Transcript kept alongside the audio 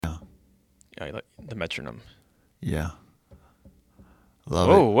I like the metronome. Yeah. Love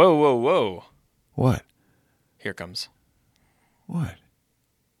Whoa, it. whoa, whoa, whoa. What? Here it comes. What?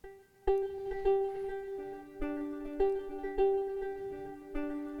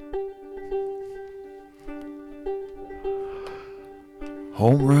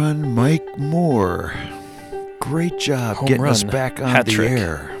 Home run, Mike Moore. Great job Home getting us run. back on Hat the trick.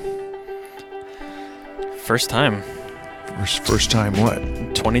 air. First time. First time what?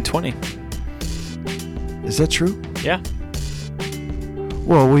 2020. Is that true? Yeah.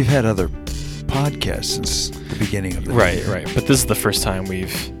 Well, we've had other podcasts since the beginning of the year. Right. But this is the first time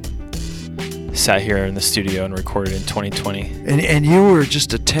we've sat here in the studio and recorded in 2020. And you were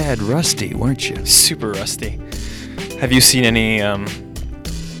just a tad rusty, weren't you? Super rusty. Have you seen any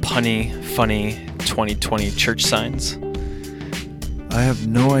punny, funny 2020 church signs? I have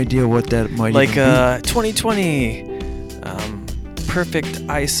no idea what that might Like even be. 2020, perfect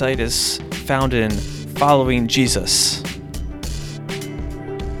eyesight is found in following Jesus.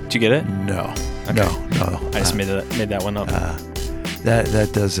 Did you get it? No. Okay. No. I just made that one up.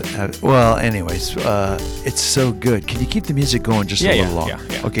 That does. Well, anyways, it's so good. Can you keep the music going just a little longer?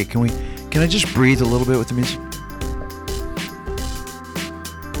 Yeah. Okay. Can I just breathe a little bit with the music?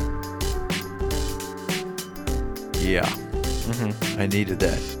 Yeah. I needed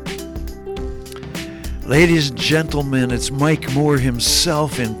that. Ladies and gentlemen, it's Mike Moore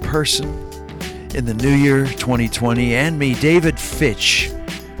himself in person in the new year 2020, and me, David Fitch,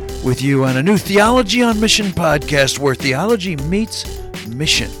 with you on a new Theology on Mission podcast where theology meets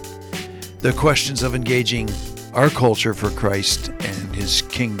mission. The questions of engaging our culture for Christ and his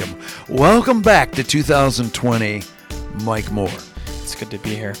kingdom. Welcome back to 2020, Mike Moore. It's good to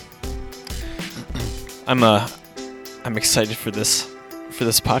be here. I'm excited for this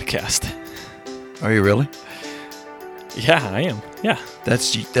podcast. Are you really? Yeah, I am. Yeah.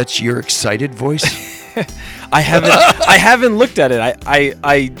 That's your excited voice? I haven't looked at it.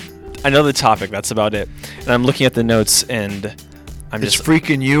 I know the topic. That's about it. And I'm looking at the notes, and It's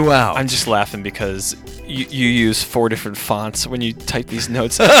freaking you out. I'm just laughing because you use 4 different fonts when you type these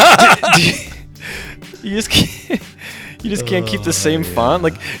notes. You just can't keep the same font.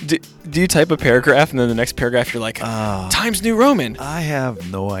 Like, do you type a paragraph and then the next paragraph you're like, Times New Roman, I have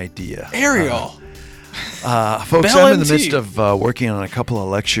no idea. Arial. Folks, Bell I'm in the MT. midst of working on a couple of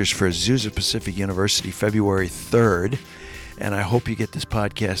lectures for Azusa Pacific University February 3rd, and I hope you get this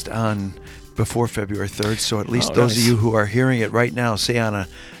podcast on before February 3rd, so at least those of you who are hearing it right now, say on a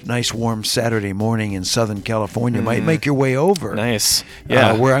nice warm Saturday morning in Southern California, might make your way over. Nice.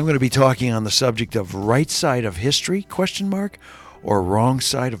 Yeah. Where I'm going to be talking on the subject of right side of history, or wrong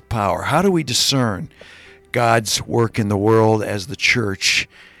side of power. How do we discern God's work in the world as the church,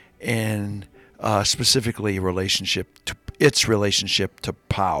 and specifically its relationship to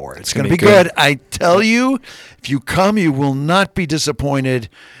power? It's going to be good. I tell you, if you come, you will not be disappointed.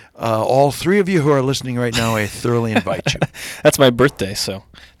 All 3 of you who are listening right now, I thoroughly invite you. That's my birthday, so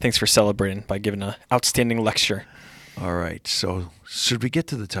thanks for celebrating by giving an outstanding lecture. All right, so should we get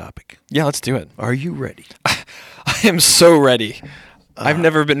to the topic? Yeah, let's do it. Are you ready? I am so ready. I've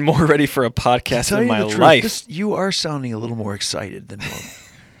never been more ready for a podcast in my life. You are sounding a little more excited than normal.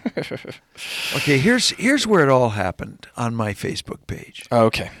 Okay, here's where it all happened on my Facebook page.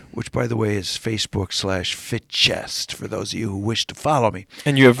 Okay. Which, by the way, is Facebook.com/FitChest for those of you who wish to follow me.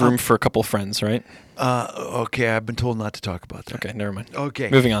 And you have room for a couple friends, right? Okay, I've been told not to talk about that. Okay, never mind.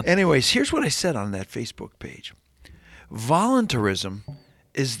 Okay. Moving on. Anyways, here's what I said on that Facebook page. Voluntarism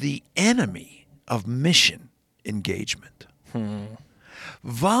is the enemy of mission engagement.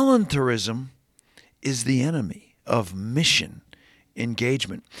 Voluntarism is the enemy of mission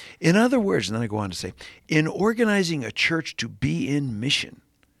engagement. In other words, and then I go on to say, in organizing a church to be in mission,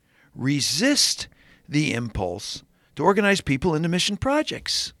 resist the impulse to organize people into mission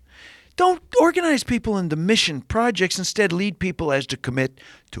projects. Don't organize people into mission projects. Instead, lead people as to commit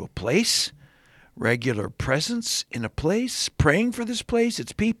to a place, regular presence in a place, praying for this place,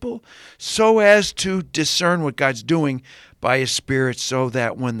 its people, so as to discern what God's doing by His Spirit, so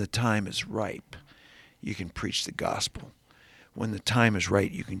that when the time is ripe, you can preach the gospel. When the time is right,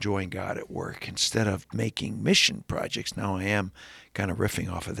 you can join God at work. Instead of making mission projects, now I am kind of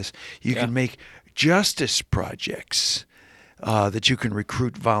riffing off of this, you can make justice projects that you can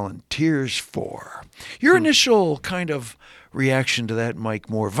recruit volunteers for. Your initial kind of reaction to that, Mike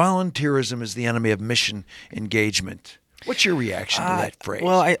Moore, volunteerism is the enemy of mission engagement. What's your reaction to that phrase?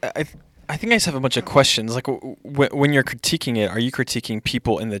 Well, I think I just have a bunch of questions. Like, when you're critiquing it, are you critiquing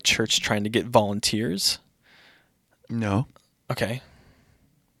people in the church trying to get volunteers? No. Okay.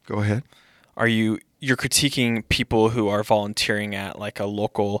 Go ahead. you're critiquing people who are volunteering at like a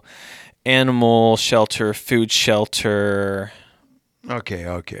local animal shelter, food shelter? Okay.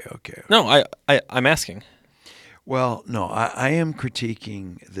 No, I'm asking. Well, no, I am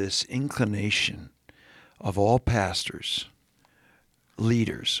critiquing this inclination of all pastors,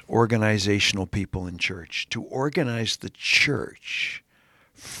 leaders, organizational people in church to organize the church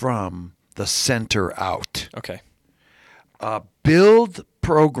from the center out. Okay. Build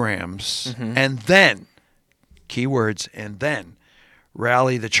programs Mm-hmm. and then, keywords, and then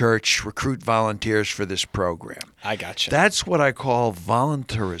rally the church, recruit volunteers for this program. I gotcha. That's what I call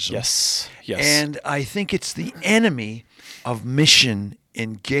volunteerism. Yes. And I think it's the enemy of mission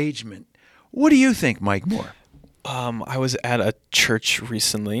engagement. What do you think, Mike Moore? I was at a church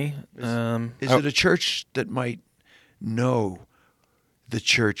recently. Is it a church that might know the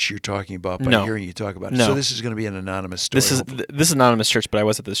church you're talking about by No. hearing you talk about it? No. So this is going to be an anonymous story. This is an anonymous church, but I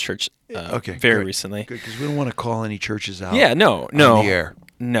was at this church okay, very good. recently. Good, because we don't want to call any churches out. Yeah, no, on the air.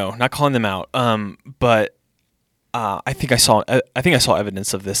 no, not calling them out. But I think I saw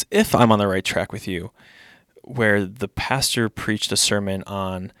evidence of this. If I'm on the right track with you, where the pastor preached a sermon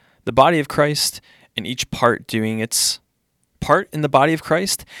on the body of Christ and each part doing its part in the body of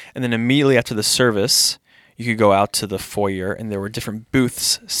Christ, and then immediately after the service, you could go out to the foyer, and there were different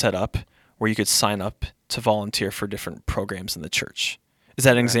booths set up where you could sign up to volunteer for different programs in the church. Is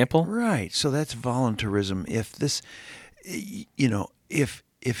that an example? Right. So that's volunteerism. If this, if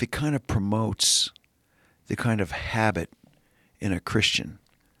it kind of promotes the kind of habit in a Christian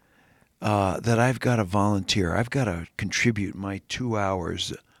that I've got to volunteer, I've got to contribute my 2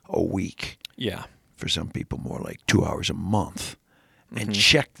 hours a week. Yeah. For some people, more like 2 hours a month, and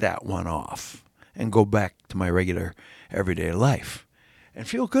check that one off and go back to my regular everyday life and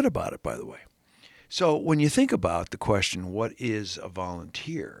feel good about it, by the way. So when you think about the question, what is a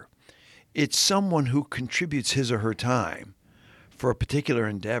volunteer? It's someone who contributes his or her time for a particular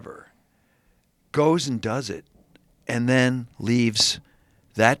endeavor, goes and does it, and then leaves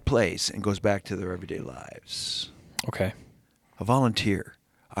that place and goes back to their everyday lives. Okay. A volunteer.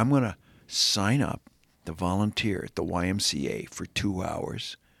 I'm going to sign up to volunteer at the YMCA for 2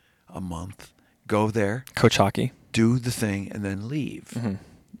 hours a month. Go there, Coach Hockey. do the thing, and then leave. Mm-hmm.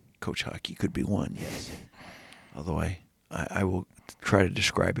 Coach Hockey could be one, yes. Although I will try to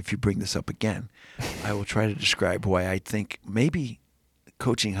describe, if you bring this up again, I will try to describe why I think maybe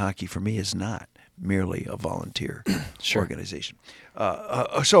coaching hockey for me is not merely a volunteer Sure. organization.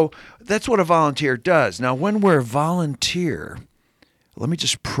 So that's what a volunteer does. Now, when we're a volunteer, let me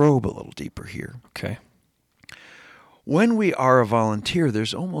just probe a little deeper here. Okay. When we are a volunteer,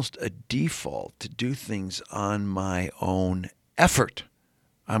 there's almost a default to do things on my own effort.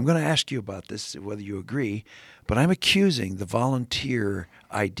 I'm going to ask you about this, whether you agree, but I'm accusing the volunteer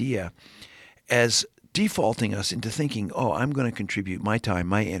idea as defaulting us into thinking, oh, I'm going to contribute my time,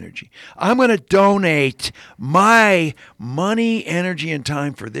 my energy. I'm going to donate my money, energy, and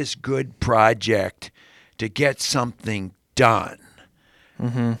time for this good project to get something done.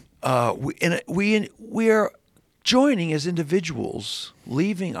 Mm-hmm. We are joining as individuals,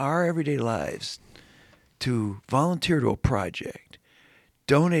 leaving our everyday lives to volunteer to a project,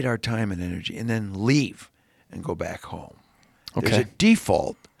 donate our time and energy, and then leave and go back home. Okay. There's a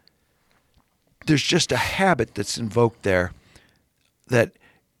default. There's just a habit that's invoked there that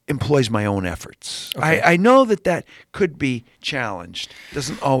employs my own efforts. Okay. I know that could be challenged.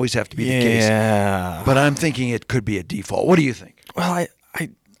 Doesn't always have to be the case. Yeah. But I'm thinking it could be a default. What do you think? Well,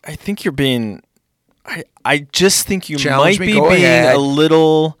 I think you're being. I just think you Challenge might me, be go being ahead. a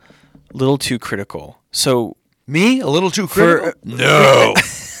little too critical. So Me? A little too critical? No.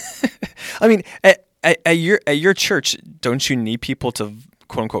 I mean, at your church, don't you need people to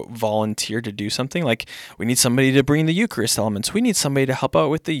quote unquote volunteer to do something? Like, we need somebody to bring the Eucharist elements. We need somebody to help out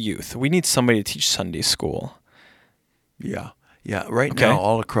with the youth. We need somebody to teach Sunday school. Yeah. Yeah. Right Okay. now,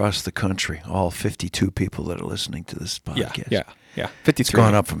 all across the country, all 52 people that are listening to this podcast. Yeah. It's 53.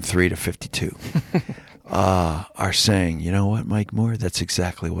 gone up from 3 to 52. Are saying, you know what, Mike Moore? That's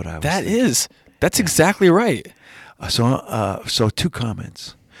exactly what I was thinking. That's exactly right. So two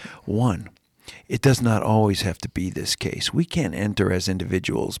comments. One, it does not always have to be this case. We can enter as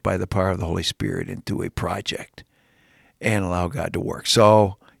individuals by the power of the Holy Spirit into a project and allow God to work.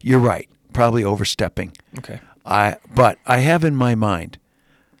 So you're right, probably overstepping. Okay. But I have in my mind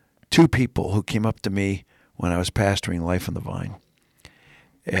two people who came up to me when I was pastoring Life on the Vine.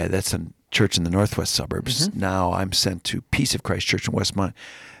 That's a church in the northwest suburbs. Mm-hmm. Now I'm sent to Peace of Christ Church in Westmont,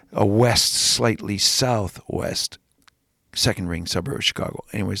 a west, slightly southwest, second ring suburb of Chicago.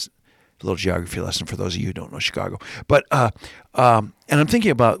 Anyways, A little geography lesson for those of you who don't know Chicago. But and I'm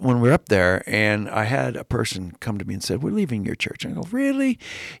thinking about when we're up there, and I had a person come to me and said, "We're leaving your church." And I go, "Really?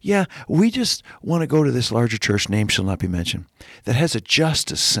 Yeah, we just want to go to this larger church, name shall not be mentioned, that has a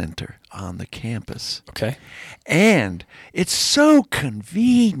justice center on the campus. Okay. And it's so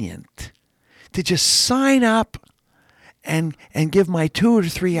convenient to just sign up and give my 2 to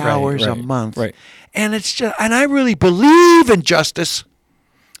 3 hours a month. Right. And it's just, and I really believe in justice."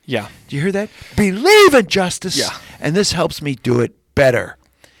 Yeah. Do you hear that? Believe in justice. Yeah. And this helps me do it better.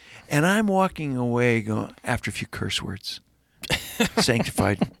 And I'm walking away going, after a few curse words,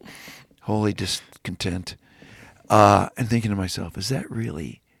 sanctified, holy discontent, and thinking to myself, is that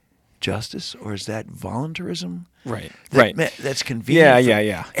really justice, or is that voluntarism? Right. That's convenient.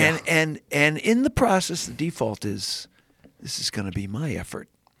 Yeah. And in the process, the default is, this is going to be my effort,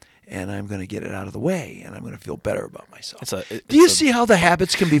 and I'm going to get it out of the way, and I'm going to feel better about myself. Do you see how the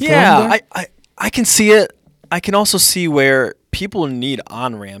habits can be formed? Yeah, I can see it. I can also see where people need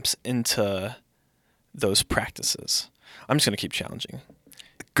on-ramps into those practices. I'm just going to keep challenging.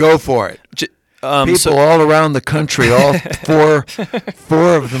 Go for it. People all around the country, all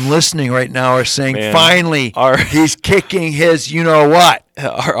four of them listening right now are saying, man, finally, he's kicking his you-know-what.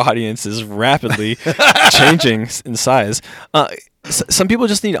 Our audience is rapidly changing in size. Some people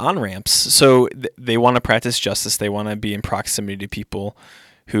just need on-ramps. So they want to practice justice. They want to be in proximity to people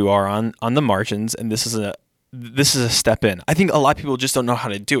who are on the margins, and this is a step in. I think a lot of people just don't know how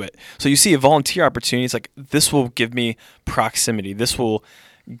to do it. So you see a volunteer opportunity, it's like, this will give me proximity. This will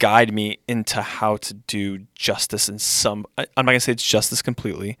guide me into how to do justice in some, I'm not going to say it's justice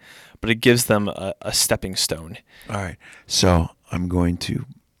completely, but it gives them a stepping stone. All right. So I'm going to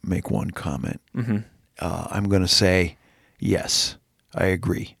make one comment. Mm-hmm. I'm going to say, yes, I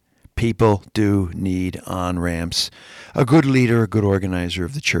agree. People do need on-ramps. A good leader, a good organizer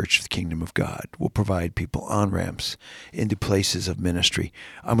of the church of the kingdom of God will provide people on-ramps into places of ministry.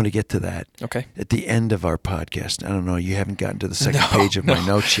 I'm going to get to that at the end of our podcast. I don't know. You haven't gotten to the second page of my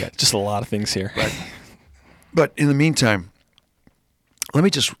notes yet. Just a lot of things here. But in the meantime, let me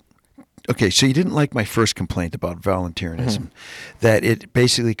just... Okay, so you didn't like my first complaint about volunteerism, that it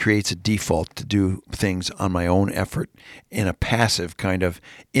basically creates a default to do things on my own effort in a passive kind of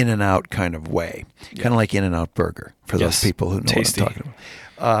in-and-out kind of way, kind of like In-N-Out Burger for those people who know Tasty. what I'm talking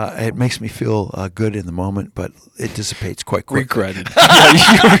about. It makes me feel good in the moment, but it dissipates quite quickly. Regretted.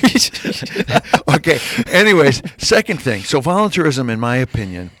 Okay, anyways, second thing. So volunteerism, in my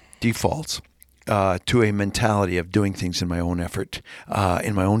opinion, defaults to a mentality of doing things in my own effort,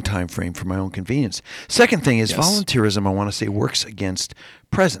 in my own time frame, for my own convenience. Second thing is volunteerism, I want to say, works against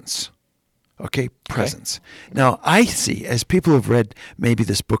presence. Okay, presence. Okay. Now, I see, as people have read maybe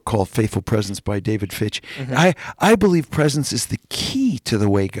this book called Faithful Presence by David Fitch, I believe presence is the key to the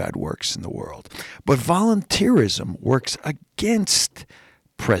way God works in the world. But volunteerism works against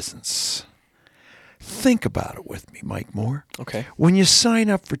presence. Think about it with me, Mike Moore. Okay. When you sign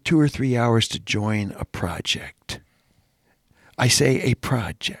up for 2 or 3 hours to join a project, I say a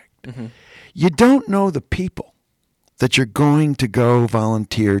project, you don't know the people that you're going to go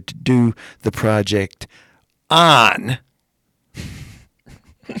volunteer to do the project on,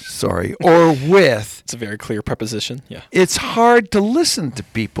 or with. It's a very clear preposition, yeah. It's hard to listen to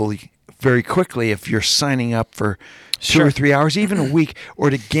people very quickly if you're signing up for 2 or 3 hours, even a week, or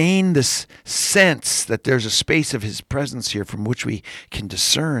to gain this sense that there's a space of his presence here from which we can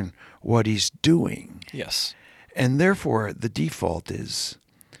discern what he's doing. Yes. And therefore, the default is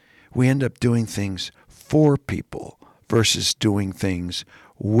we end up doing things for people versus doing things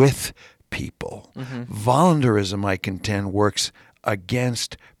with people. Volunteerism, I contend, works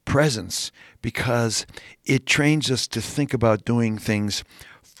against presence because it trains us to think about doing things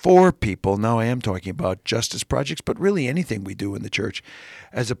for people. Now I am talking about justice projects, but really anything we do in the church,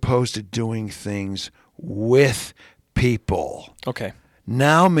 as opposed to doing things with people. Okay.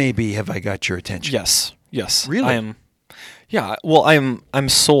 Now maybe have I got your attention? Yes. Really? I'm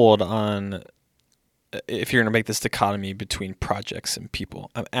sold on, if you're going to make this dichotomy between projects and people,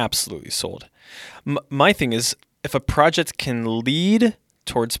 I'm absolutely sold. My thing is, if a project can lead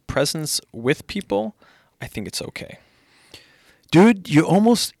towards presence with people, I think it's okay. Dude, you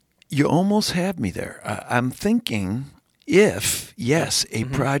almost have me there. I'm thinking if, yes, a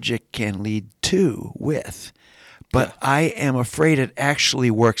project can lead to with, but I am afraid it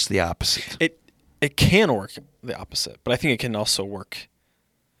actually works the opposite. It can work the opposite, but I think it can also work.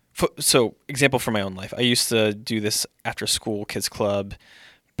 So, example from my own life. I used to do this after school kids club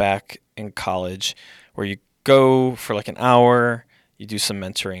back in college where you go for like an hour, you do some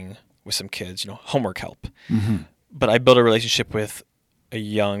mentoring with some kids, homework help. But I built a relationship with a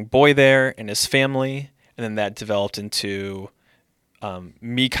young boy there and his family, and then that developed into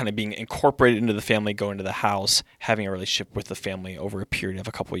me kind of being incorporated into the family, going to the house, having a relationship with the family over a period of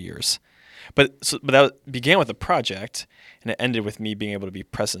a couple of years. But that began with a project, and it ended with me being able to be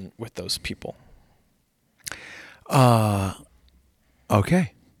present with those people.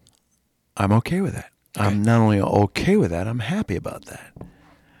 Okay. I'm okay with that. Okay. I'm not only okay with that, I'm happy about that.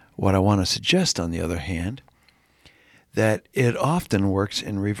 What I want to suggest, on the other hand, that it often works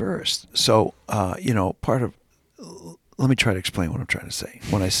in reverse. So, let me try to explain what I'm trying to say.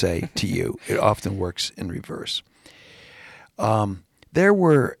 When I say to you, it often works in reverse. There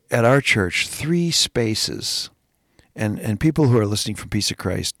were, at our church, 3 spaces, and people who are listening from Peace of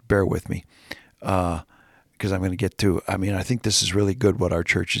Christ, bear with me, because I'm going to get to, I think this is really good what our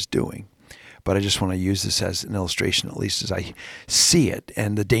church is doing, but I just want to use this as an illustration, at least as I see it,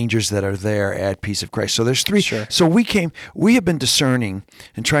 and the dangers that are there at Peace of Christ. So there's 3. Sure. So we have been discerning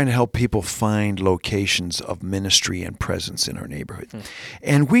and trying to help people find locations of ministry and presence in our neighborhood.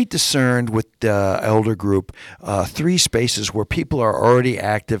 And we discerned with the elder group 3 spaces where people are already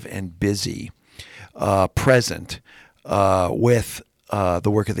active and busy, present with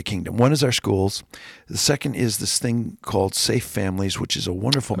the work of the kingdom. One is our schools. The second is this thing called Safe Families, which is a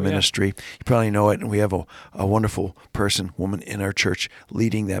wonderful ministry. You probably know it, and we have a wonderful woman in our church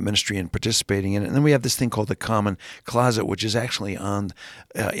leading that ministry and participating in it. And then we have this thing called the Common Closet, which is actually on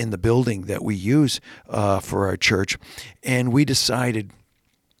in the building that we use for our church. And we decided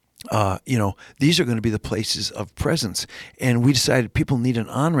these are going to be the places of presence. And we decided people need an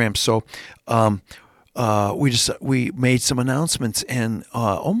on-ramp. So we made some announcements, and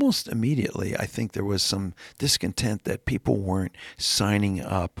almost immediately, I think there was some discontent that people weren't signing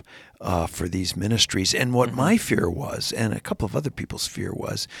up for these ministries. And what my fear was, and a couple of other people's fear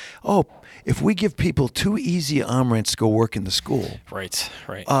was, if we give people too easy on-ramps to go work in the school, Right.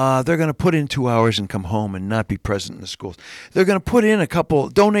 they're going to put in 2 hours and come home and not be present in the schools. They're going to put in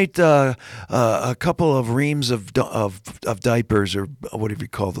donate a couple of reams of diapers, or whatever you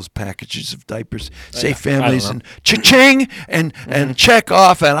call those packages of diapers, Safe Families, and cha-ching, and check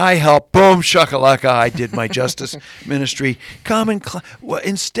off, and I help, boom, shakalaka, I did my justice ministry.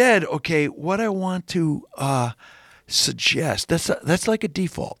 Instead, okay, what I want to suggest, that's like a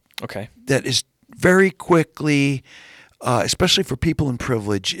default. Okay. That is very quickly, especially for people in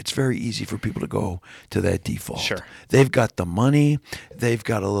privilege, it's very easy for people to go to that default. Sure. They've got the money, they've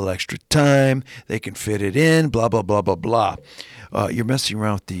got a little extra time, they can fit it in, blah, blah, blah, blah, blah. You're messing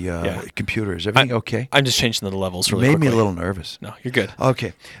around with the computer. Is everything okay? I'm just changing the levels really Made quickly. me a little nervous. No, you're good.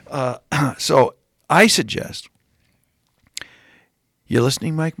 Okay. So I suggest, you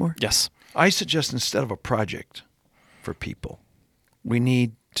listening, Mike Moore? Yes. I suggest instead of a project for people, we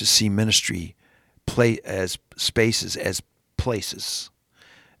need to see ministry play as spaces, as places,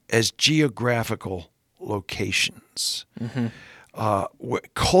 as geographical locations,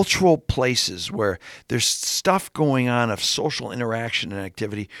 cultural places where there's stuff going on of social interaction and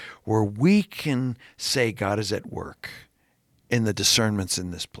activity where we can say God is at work in the discernments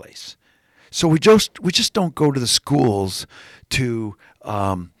in this place. So we just don't go to the schools to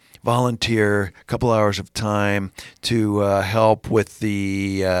volunteer a couple hours of time to help with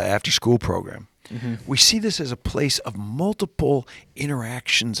the after-school program. We see this as a place of multiple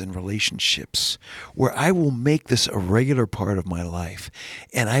interactions and relationships where I will make this a regular part of my life,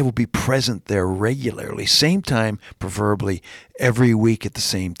 and I will be present there regularly, same time, preferably every week at the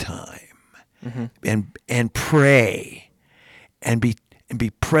same time, and pray and be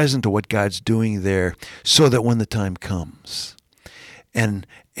present to what God's doing there, so that when the time comes and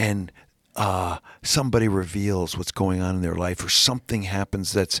somebody reveals what's going on in their life, or something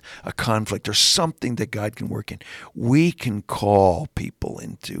happens that's a conflict, or something that God can work in, we can call people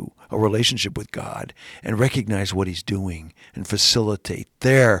into a relationship with God and recognize what He's doing and facilitate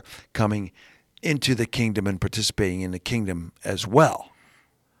their coming into the kingdom and participating in the kingdom as well.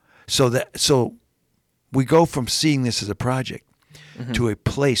 So we go from seeing this as a project to a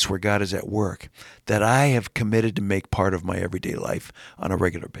place where God is at work that I have committed to make part of my everyday life on a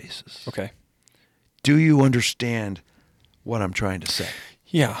regular basis. Okay. Do you understand what I'm trying to say?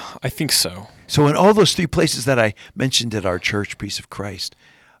 Yeah, I think so. So in all those 3 places that I mentioned at our church, Peace of Christ,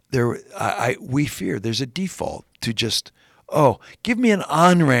 we fear there's a default to just, give me an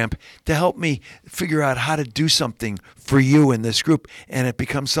on-ramp to help me figure out how to do something for you in this group, and it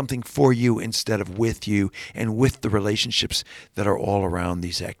becomes something for you instead of with you and with the relationships that are all around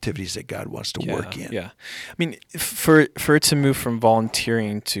these activities that God wants to work in. Yeah. I mean, for it to move from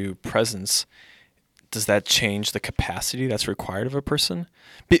volunteering to presence, does that change the capacity that's required of a person?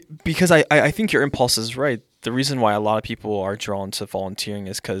 Because I think your impulse is right. the reason why a lot of people are drawn to volunteering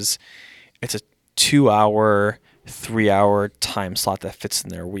is because it's a 2-hour, 3-hour time slot that fits in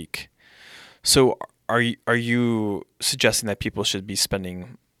their week. So are you suggesting that people should be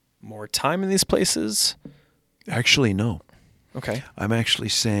spending more time in these places? Actually, no. Okay. I'm actually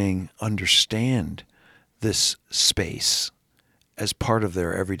saying understand this space as part of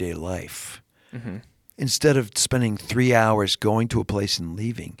their everyday life. Mm-hmm. Instead of spending 3 hours going to a place and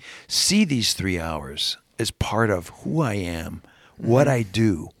leaving, see these 3 hours as part of who I am, what I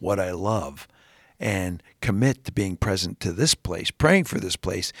do, what I love, and commit to being present to this place, praying for this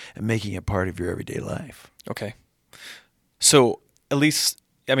place, and making it part of your everyday life. Okay. So at least,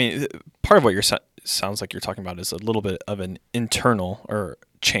 I mean, part of what sounds like you're talking about is a little bit of an internal or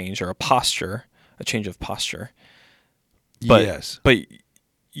change or a change of posture. But, yes. But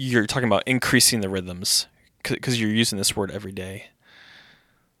you're talking about increasing the rhythms because you're using this word every day.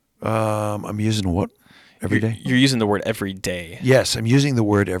 I'm using what? Every day? You're using the word every day. Yes, I'm using the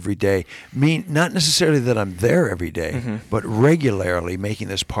word every day. Not necessarily that I'm there every day, but regularly making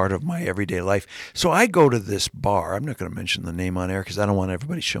this part of my everyday life. So I go to this bar. I'm not going to mention the name on air because I don't want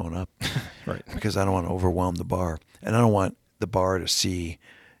everybody showing up. Right. Because I don't want to overwhelm the bar. And I don't want the bar to see,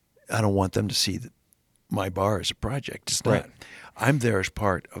 I don't want them to see that my bar is a project. It's not. Right. I'm there as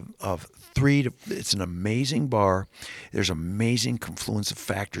part of it's an amazing bar. There's amazing confluence of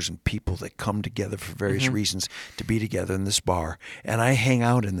factors and people that come together for various reasons to be together in this bar. And I hang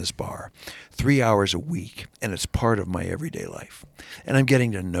out in this bar 3 hours a week, and it's part of my everyday life. And I'm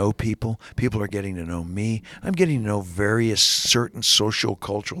getting to know people. People are getting to know me. I'm getting to know various certain social,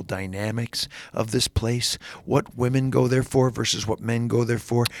 cultural dynamics of this place, what women go there for versus what men go there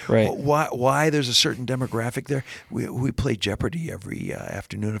for, right. why there's a certain demographic there. We play Jeopardy every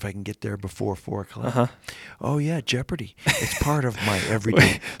afternoon if I can get there before 4 o'clock. Uh-huh. Oh, yeah, Jeopardy. It's part of my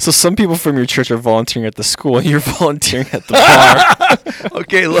everyday. So some people from your church are volunteering at the school, and you're volunteering at the bar.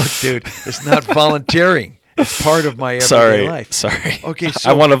 Okay, look, dude, it's not volunteering. It's part of my everyday life. Sorry. Okay, so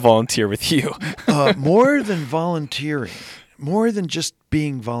I want to volunteer with you. more than volunteering, more than just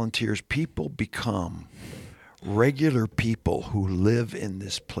being volunteers, people become regular people who live in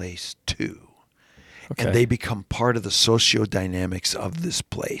this place too. Okay. And they become part of the socio-dynamics of this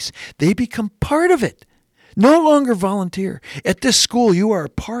place. They become part of it. No longer volunteer. At this school, you are a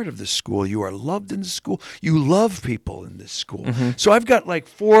part of this school. You are loved in the school. You love people in this school. So I've got like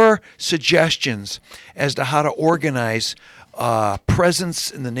 4 suggestions as to how to organize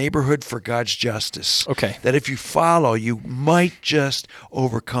presence in the neighborhood for God's justice. Okay. That if you follow, you might just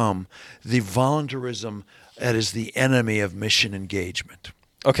overcome the volunteerism that is the enemy of mission engagement.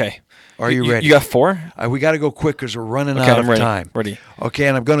 Okay. Are you ready? You got 4? We got to go quick because we're running Okay, out I'm of ready. time. Ready. Okay,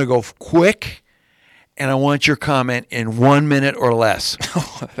 and I'm going to go quick, and I want your comment in 1 minute or less.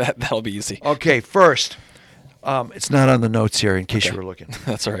 That'll be easy. Okay, first, it's not on the notes here in case you were looking.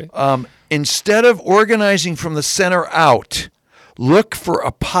 That's all right. Instead of organizing from the center out, look for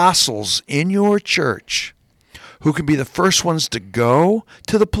apostles in your church who can be the first ones to go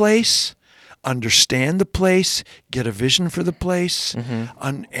to the place, understand the place, get a vision for the place,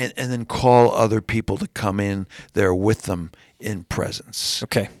 and then call other people to come in there with them in presence.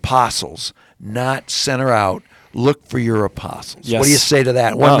 Okay. Apostles, not center out. Look for your apostles. Yes. What do you say to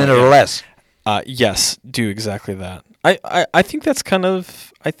that? 1 minute or less. Yes, do exactly that. I think that's kind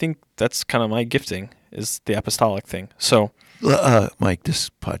of my gifting is the apostolic thing. So, Mike, this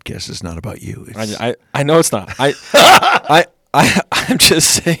podcast is not about you. I know it's not. I'm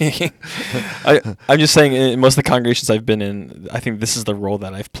just saying. I'm just saying. In most of the congregations I've been in, I think this is the role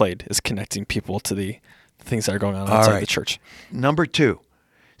that I've played: is connecting people to the things that are going on outside the church. Number 2,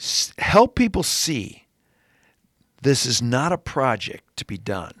 help people see this is not a project to be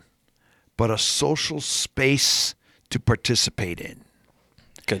done, but a social space to participate in.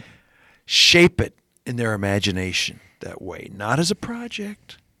 Good. Shape it in their imagination that way, not as a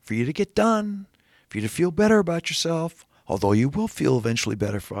project for you to get done, for you to feel better about yourself. Although you will feel eventually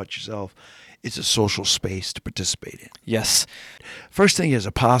better about yourself, it's a social space to participate in. Yes. First thing is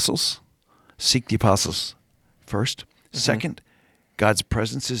apostles. Seek the apostles first. Second, God's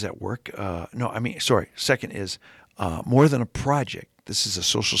presence is at work. Second is more than a project. This is a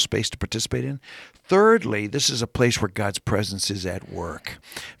social space to participate in. Thirdly, this is a place where God's presence is at work.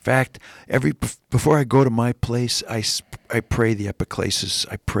 In fact, before I go to my place, I pray the epiclesis.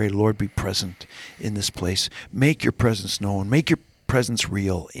 I pray, Lord, be present in this place. Make your presence known. Make your presence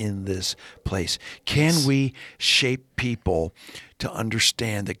real in this place. Can we shape people to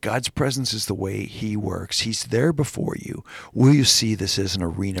understand that God's presence is the way He works? He's there before you. Will you see this as an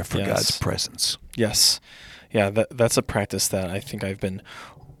arena for God's presence? Yes. Yeah, that's a practice that I think I've been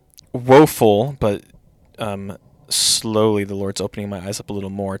woeful, but slowly the Lord's opening my eyes up a little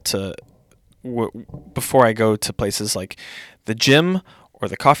more to before I go to places like the gym or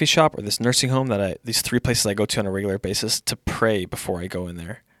the coffee shop or this nursing home these 3 places I go to on a regular basis, to pray before I go in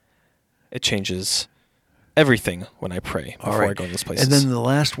there. It changes everything when I pray before I go to those places. And then the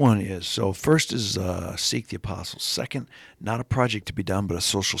last one is, so first is seek the apostles. Second, not a project to be done, but a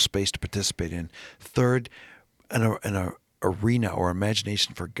social space to participate in. Third, an arena or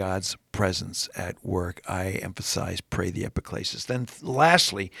imagination for God's presence at work. I emphasize pray the epiclesis. Then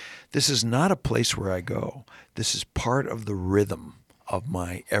lastly, this is not a place where I go. This is part of the rhythm of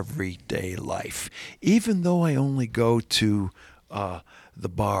my everyday life. Even though I only go to the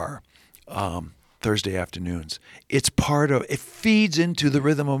bar Thursday afternoons, it feeds into the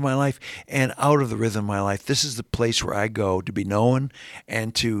rhythm of my life and out of the rhythm of my life. This is the place where I go to be known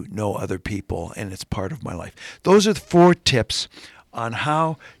and to know other people, and it's part of my life. Those are the 4 tips on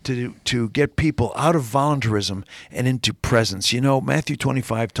how to get people out of voluntarism and into presence. You know, Matthew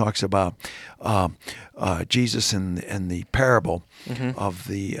 25 talks about Jesus and the parable of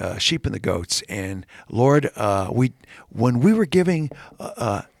the sheep and the goats. And Lord, when we were giving,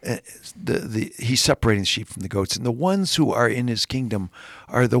 he's separating the sheep from the goats, and the ones who are in his kingdom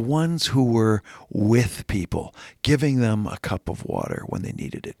are the ones who were with people, giving them a cup of water when they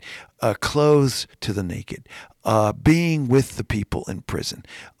needed it, clothes to the naked, being with the people in prison.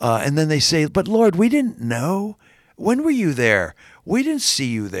 And then they say, but Lord, we didn't know. When were you there? We didn't see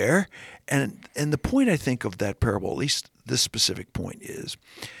you there. And the point, I think, of that parable, at least this specific point, is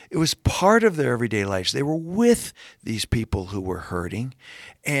it was part of their everyday lives. They were with these people who were hurting,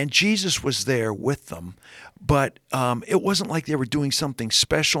 and Jesus was there with them. But it wasn't like they were doing something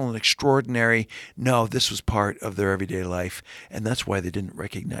special and extraordinary. No, this was part of their everyday life, and that's why they didn't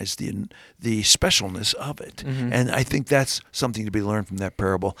recognize the specialness of it. Mm-hmm. And I think that's something to be learned from that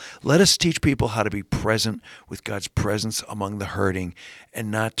parable. Let us teach people how to be present with God's presence among the hurting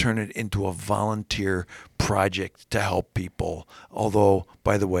and not turn it into a volunteer project to help people, although,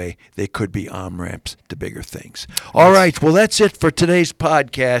 by the way, they could be on-ramps to bigger things. All right, well, that's it for today's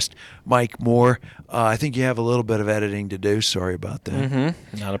podcast. Mike Moore, I think you have a little bit of editing to do. Sorry about that.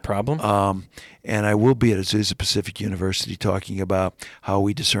 Mm-hmm. Not a problem. And I will be at Azusa Pacific University talking about how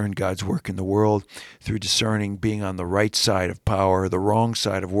we discern God's work in the world through discerning being on the right side of power, the wrong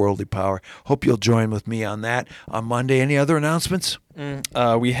side of worldly power. Hope you'll join with me on that on Monday. Any other announcements?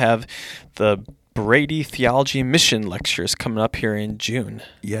 We have the Brady Theology Mission Lectures coming up here in June.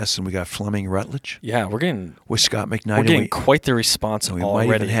 Yes, and we got Fleming Rutledge. Yeah, we're getting with Scott McKnight. We're getting quite the response and we already.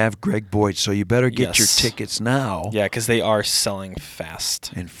 might even have Greg Boyd, so you better get your tickets now. Yeah, because they are selling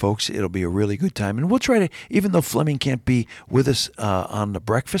fast. And folks, it'll be a really good time. And we'll try to, even though Fleming can't be with us on the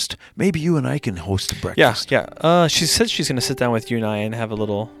breakfast, maybe you and I can host a breakfast. Yeah. She said she's going to sit down with you and I and have a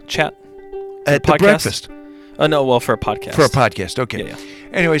little chat at the breakfast. No, well, for a podcast. For a podcast, okay. Yeah.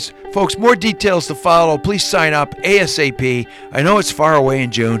 Anyways, folks, more details to follow. Please sign up ASAP. I know it's far away in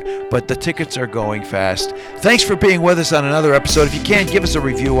June, but the tickets are going fast. Thanks for being with us on another episode. If you can, give us a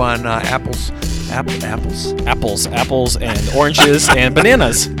review on apples, and oranges and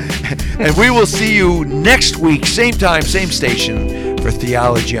bananas. And we will see you next week, same time, same station, for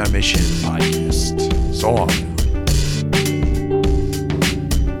Theology on Mission podcast. So long.